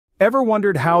Ever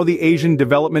wondered how the Asian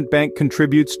Development Bank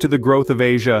contributes to the growth of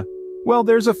Asia? Well,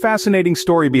 there's a fascinating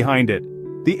story behind it.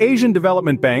 The Asian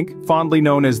Development Bank, fondly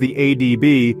known as the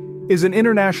ADB, is an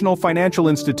international financial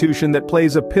institution that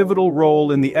plays a pivotal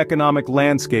role in the economic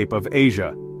landscape of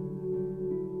Asia.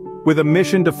 With a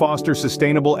mission to foster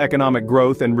sustainable economic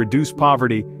growth and reduce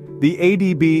poverty, the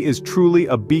ADB is truly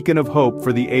a beacon of hope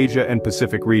for the Asia and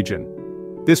Pacific region.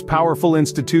 This powerful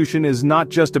institution is not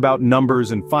just about numbers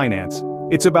and finance.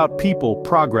 It's about people,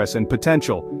 progress, and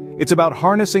potential. It's about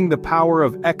harnessing the power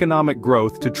of economic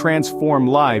growth to transform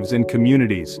lives in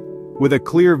communities. With a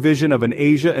clear vision of an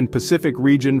Asia and Pacific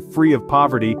region free of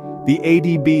poverty, the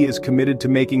ADB is committed to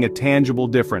making a tangible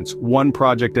difference, one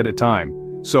project at a time.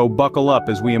 So buckle up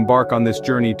as we embark on this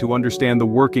journey to understand the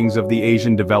workings of the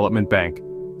Asian Development Bank.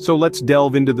 So let's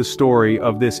delve into the story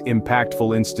of this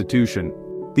impactful institution.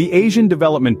 The Asian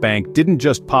Development Bank didn't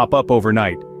just pop up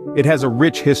overnight. It has a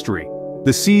rich history.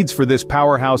 The seeds for this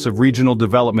powerhouse of regional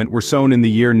development were sown in the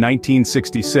year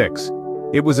 1966.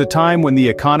 It was a time when the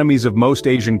economies of most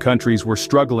Asian countries were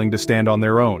struggling to stand on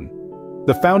their own.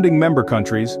 The founding member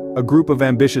countries, a group of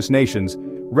ambitious nations,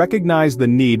 recognized the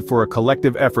need for a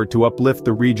collective effort to uplift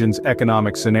the region's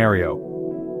economic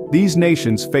scenario. These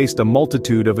nations faced a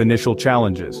multitude of initial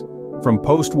challenges, from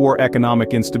post-war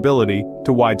economic instability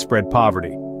to widespread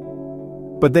poverty.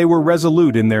 But they were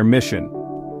resolute in their mission.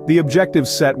 The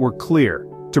objectives set were clear: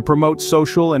 to promote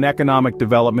social and economic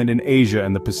development in Asia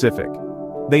and the Pacific.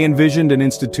 They envisioned an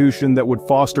institution that would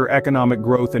foster economic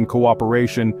growth and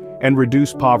cooperation and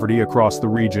reduce poverty across the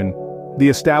region. The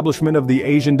establishment of the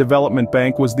Asian Development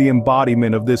Bank was the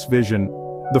embodiment of this vision.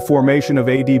 The formation of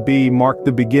ADB marked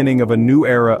the beginning of a new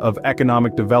era of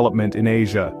economic development in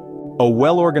Asia. A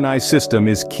well-organized system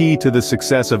is key to the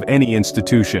success of any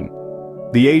institution.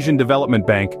 The Asian Development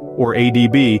Bank, or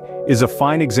ADB, is a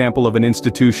fine example of an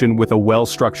institution with a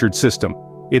well-structured system.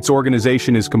 Its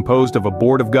organization is composed of a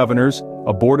board of governors,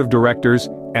 a board of directors,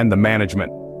 and the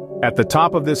management. At the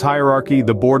top of this hierarchy,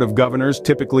 the board of governors,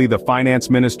 typically the finance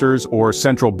ministers or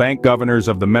central bank governors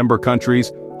of the member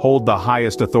countries, hold the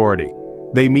highest authority.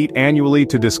 They meet annually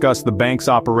to discuss the bank's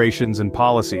operations and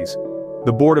policies.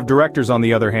 The board of directors, on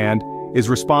the other hand, is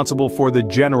responsible for the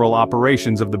general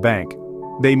operations of the bank.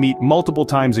 They meet multiple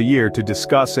times a year to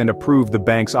discuss and approve the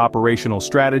bank's operational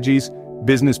strategies,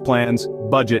 business plans,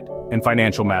 budget, and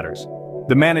financial matters.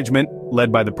 The management,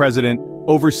 led by the president,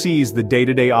 oversees the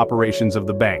day-to-day operations of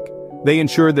the bank. They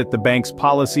ensure that the bank's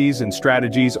policies and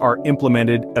strategies are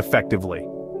implemented effectively.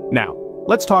 Now,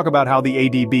 let's talk about how the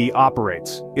ADB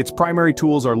operates. Its primary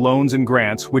tools are loans and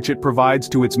grants, which it provides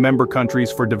to its member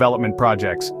countries for development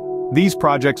projects. These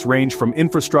projects range from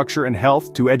infrastructure and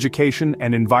health to education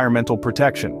and environmental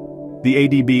protection. The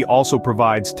ADB also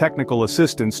provides technical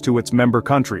assistance to its member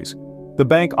countries. The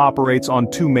bank operates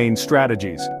on two main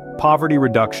strategies: poverty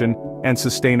reduction and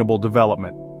sustainable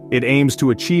development. It aims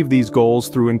to achieve these goals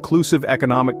through inclusive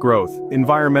economic growth,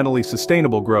 environmentally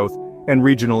sustainable growth, and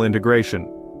regional integration.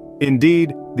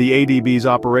 Indeed, the ADB's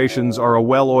operations are a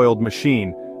well-oiled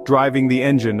machine, driving the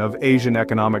engine of Asian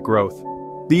economic growth.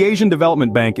 The Asian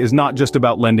Development Bank is not just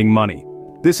about lending money.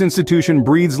 This institution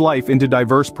breathes life into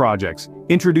diverse projects,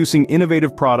 introducing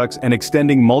innovative products and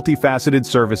extending multifaceted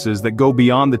services that go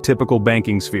beyond the typical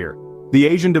banking sphere. The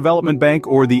Asian Development Bank,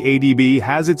 or the ADB,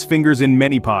 has its fingers in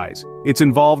many pies. It's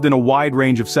involved in a wide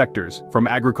range of sectors, from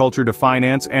agriculture to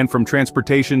finance and from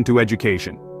transportation to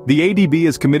education. The ADB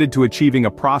is committed to achieving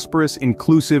a prosperous,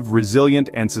 inclusive, resilient,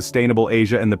 and sustainable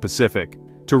Asia and the Pacific.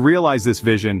 To realize this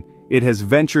vision, it has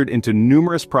ventured into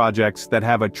numerous projects that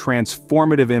have a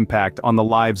transformative impact on the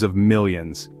lives of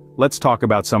millions. Let's talk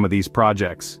about some of these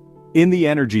projects. In the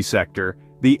energy sector,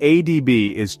 the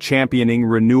ADB is championing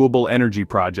renewable energy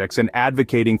projects and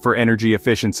advocating for energy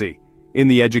efficiency. In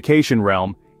the education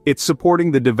realm, it's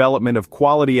supporting the development of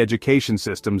quality education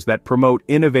systems that promote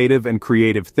innovative and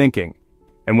creative thinking.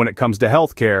 And when it comes to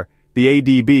healthcare, the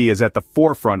ADB is at the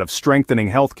forefront of strengthening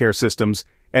healthcare systems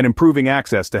and improving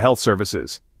access to health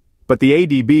services. But the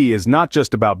ADB is not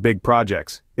just about big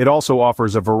projects. It also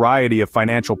offers a variety of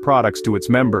financial products to its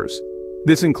members.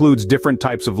 This includes different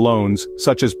types of loans,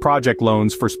 such as project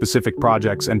loans for specific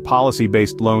projects and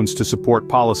policy-based loans to support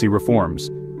policy reforms.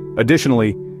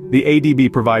 Additionally, the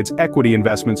ADB provides equity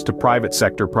investments to private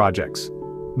sector projects.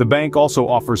 The bank also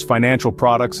offers financial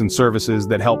products and services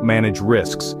that help manage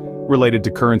risks related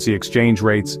to currency exchange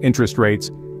rates, interest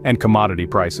rates, and commodity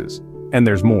prices. And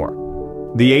there's more.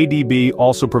 The ADB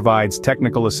also provides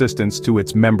technical assistance to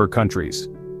its member countries.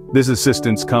 This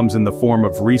assistance comes in the form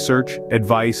of research,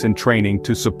 advice, and training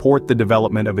to support the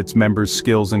development of its members'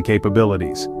 skills and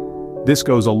capabilities. This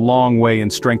goes a long way in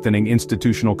strengthening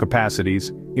institutional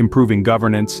capacities improving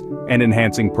governance, and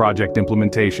enhancing project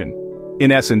implementation.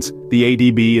 In essence, the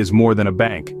ADB is more than a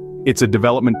bank. It's a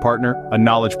development partner, a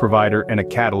knowledge provider, and a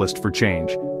catalyst for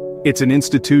change. It's an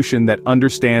institution that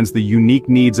understands the unique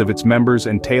needs of its members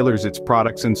and tailors its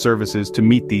products and services to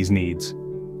meet these needs.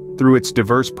 Through its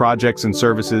diverse projects and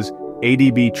services,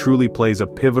 ADB truly plays a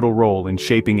pivotal role in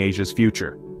shaping Asia's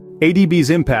future.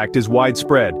 ADB's impact is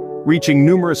widespread, reaching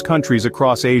numerous countries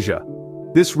across Asia.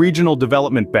 This regional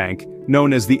development bank,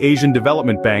 known as the Asian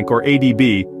Development Bank or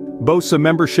ADB, boasts a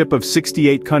membership of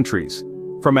 68 countries.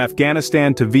 From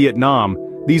Afghanistan to Vietnam,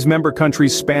 these member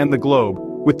countries span the globe,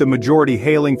 with the majority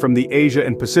hailing from the Asia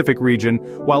and Pacific region,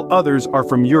 while others are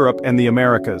from Europe and the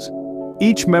Americas.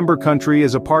 Each member country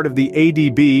is a part of the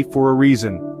ADB for a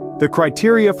reason. The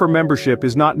criteria for membership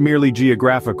is not merely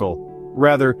geographical.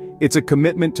 Rather, it's a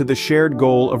commitment to the shared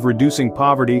goal of reducing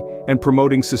poverty and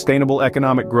promoting sustainable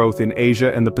economic growth in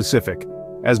Asia and the Pacific.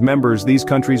 As members, these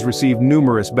countries receive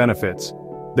numerous benefits.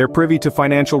 They're privy to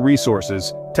financial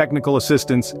resources, technical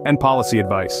assistance, and policy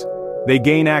advice. They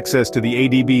gain access to the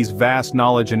ADB's vast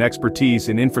knowledge and expertise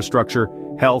in infrastructure,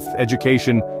 health,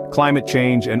 education, climate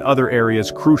change, and other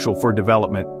areas crucial for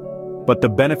development. But the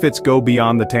benefits go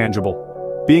beyond the tangible.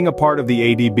 Being a part of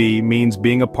the ADB means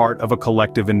being a part of a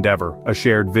collective endeavor, a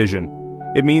shared vision.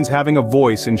 It means having a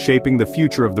voice in shaping the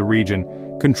future of the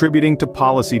region, contributing to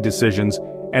policy decisions,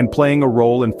 and playing a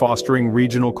role in fostering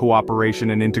regional cooperation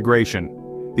and integration.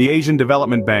 The Asian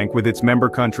Development Bank, with its member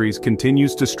countries,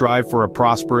 continues to strive for a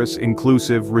prosperous,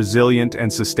 inclusive, resilient,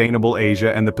 and sustainable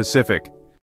Asia and the Pacific.